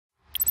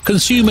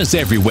Consumers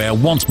everywhere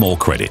want more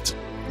credit.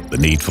 The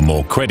need for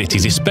more credit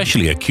is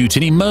especially acute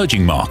in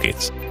emerging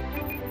markets,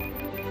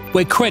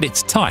 where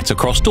credit's tight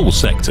across all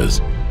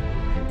sectors.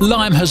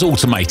 Lime has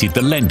automated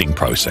the lending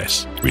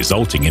process,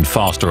 resulting in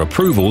faster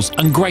approvals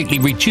and greatly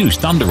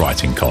reduced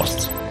underwriting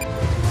costs.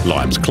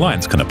 Lime's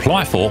clients can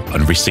apply for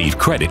and receive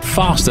credit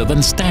faster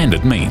than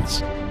standard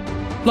means.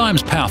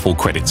 Lime's powerful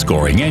credit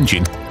scoring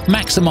engine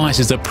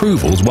maximizes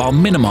approvals while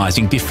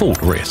minimizing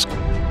default risk.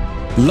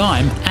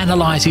 Lime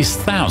analyzes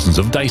thousands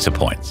of data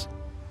points.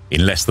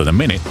 In less than a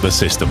minute, the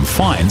system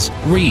finds,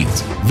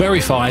 reads,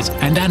 verifies,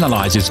 and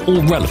analyzes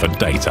all relevant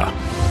data.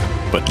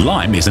 But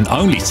Lime isn't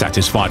only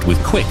satisfied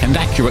with quick and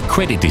accurate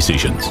credit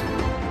decisions.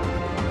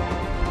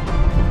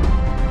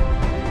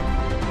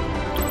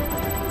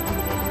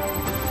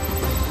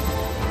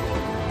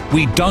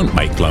 We don't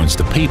make loans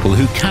to people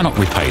who cannot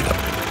repay them.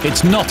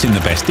 It's not in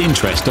the best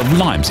interest of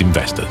Lime's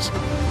investors.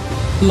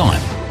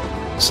 Lime.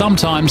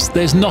 Sometimes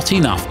there's not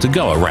enough to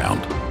go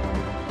around.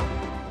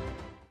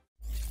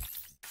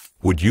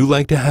 Would you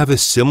like to have a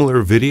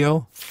similar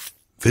video?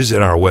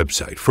 Visit our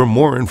website for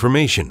more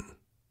information.